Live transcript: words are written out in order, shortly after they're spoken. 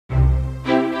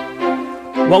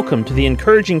Welcome to the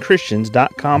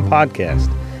encouragingchristians.com podcast.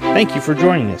 Thank you for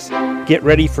joining us. Get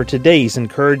ready for today's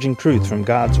encouraging truth from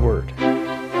God's Word.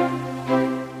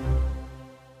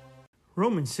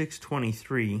 Romans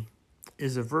 6:23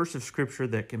 is a verse of Scripture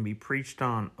that can be preached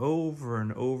on over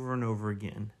and over and over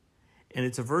again. And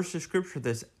it's a verse of Scripture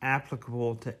that's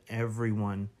applicable to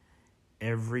everyone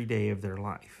every day of their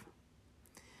life.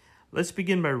 Let's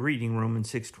begin by reading Romans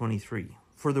 6:23.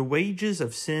 For the wages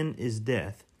of sin is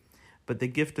death, but the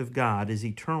gift of God is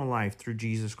eternal life through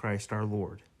Jesus Christ our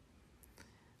Lord.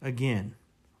 Again,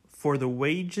 for the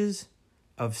wages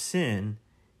of sin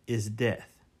is death,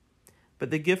 but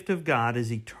the gift of God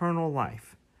is eternal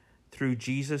life through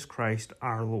Jesus Christ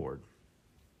our Lord.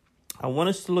 I want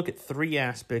us to look at three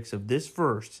aspects of this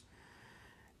verse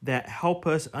that help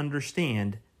us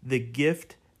understand the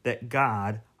gift that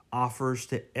God offers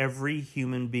to every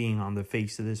human being on the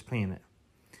face of this planet.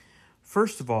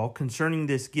 First of all, concerning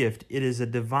this gift, it is a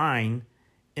divine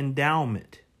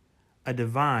endowment. A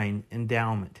divine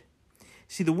endowment.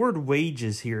 See, the word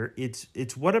wages here,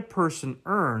 it's what a person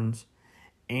earns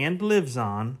and lives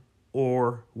on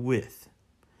or with.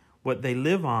 What they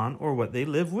live on or what they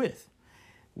live with.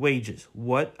 Wages,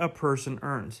 what a person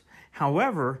earns.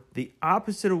 However, the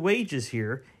opposite of wages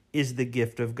here is the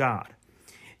gift of God.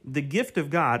 The gift of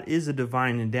God is a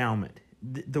divine endowment.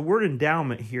 The word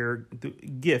endowment here, the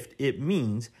gift, it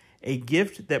means a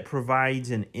gift that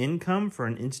provides an income for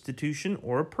an institution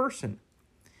or a person.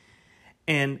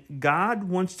 And God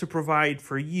wants to provide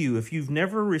for you. If you've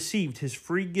never received his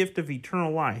free gift of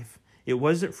eternal life, it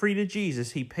wasn't free to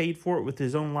Jesus. He paid for it with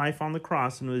his own life on the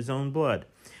cross and with his own blood.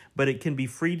 But it can be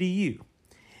free to you.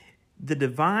 The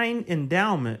divine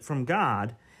endowment from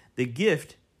God, the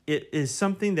gift, it is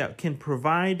something that can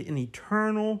provide an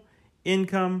eternal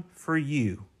income for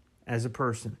you as a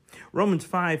person. Romans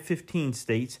 5:15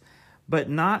 states, but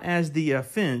not as the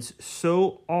offense,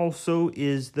 so also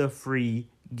is the free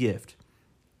gift.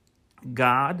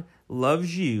 God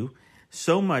loves you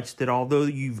so much that although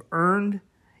you've earned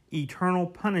eternal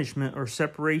punishment or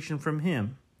separation from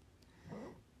him,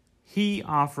 he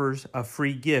offers a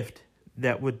free gift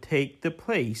that would take the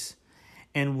place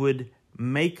and would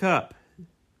make up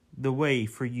the way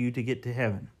for you to get to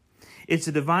heaven. It's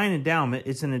a divine endowment.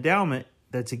 It's an endowment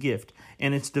that's a gift,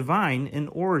 and it's divine in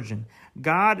origin.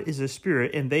 God is a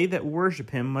spirit, and they that worship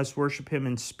him must worship him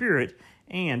in spirit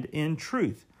and in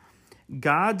truth.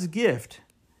 God's gift,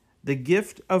 the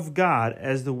gift of God,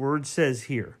 as the word says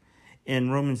here in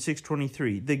Romans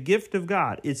 6:23, the gift of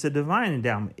God, it's a divine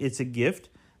endowment. It's a gift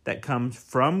that comes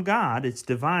from God. It's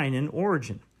divine in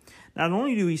origin. Not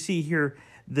only do we see here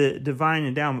the divine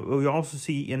endowment, but we also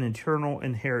see an eternal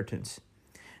inheritance.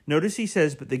 Notice he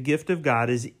says, but the gift of God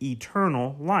is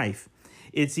eternal life.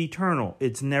 It's eternal.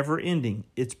 It's never ending.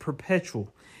 It's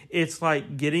perpetual. It's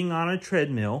like getting on a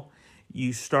treadmill.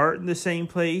 You start in the same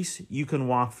place. You can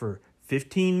walk for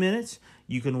 15 minutes.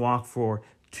 You can walk for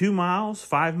 2 miles,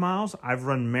 5 miles. I've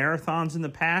run marathons in the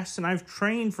past, and I've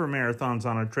trained for marathons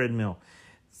on a treadmill.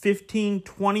 15,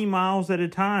 20 miles at a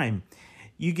time.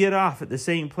 You get off at the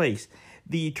same place.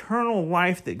 The eternal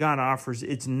life that God offers,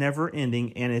 it's never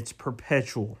ending and it's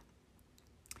perpetual.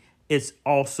 It's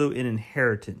also an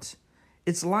inheritance.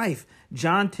 It's life.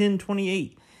 John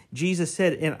 10:28, Jesus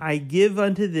said, and I give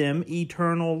unto them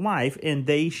eternal life, and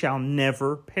they shall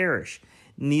never perish.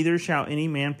 Neither shall any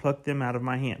man pluck them out of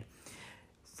my hand.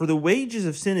 For the wages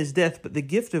of sin is death, but the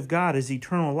gift of God is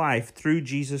eternal life through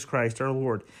Jesus Christ our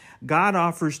Lord. God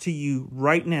offers to you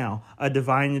right now a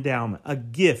divine endowment, a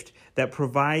gift that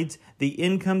provides the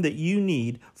income that you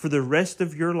need for the rest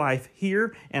of your life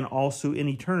here and also in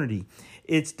eternity.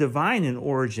 It's divine in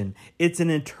origin. It's an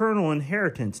eternal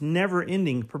inheritance, never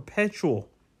ending, perpetual.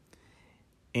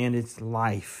 And it's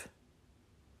life.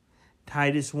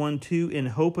 Titus 1:2, in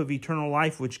hope of eternal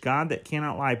life, which God that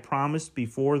cannot lie promised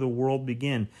before the world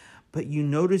began. But you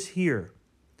notice here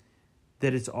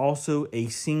that it's also a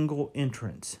single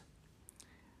entrance.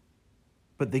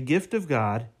 But the gift of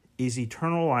God is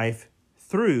eternal life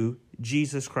through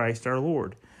Jesus Christ our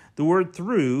Lord. The word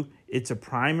through, it's a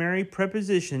primary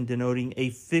preposition denoting a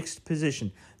fixed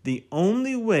position. The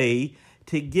only way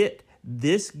to get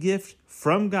this gift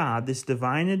from God, this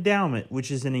divine endowment, which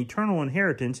is an eternal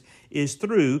inheritance, is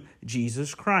through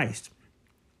Jesus Christ.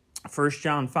 1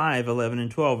 John 5:11 and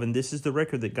 12, and this is the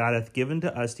record that God hath given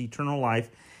to us eternal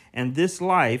life, and this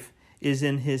life is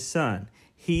in his Son.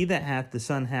 He that hath the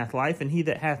Son hath life, and he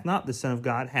that hath not the Son of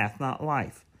God hath not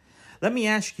life. Let me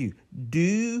ask you,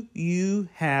 do you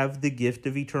have the gift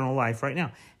of eternal life right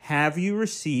now? Have you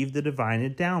received the divine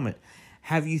endowment?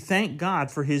 Have you thanked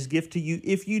God for his gift to you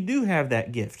if you do have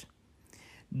that gift?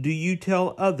 do you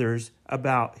tell others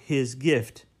about His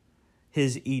gift,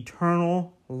 His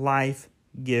eternal life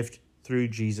gift through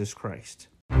Jesus Christ?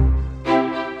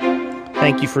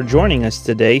 Thank you for joining us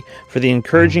today for the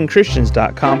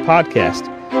EncouragingChristians.com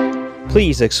podcast.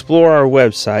 Please explore our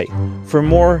website for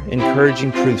more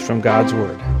encouraging truths from God's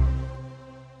Word.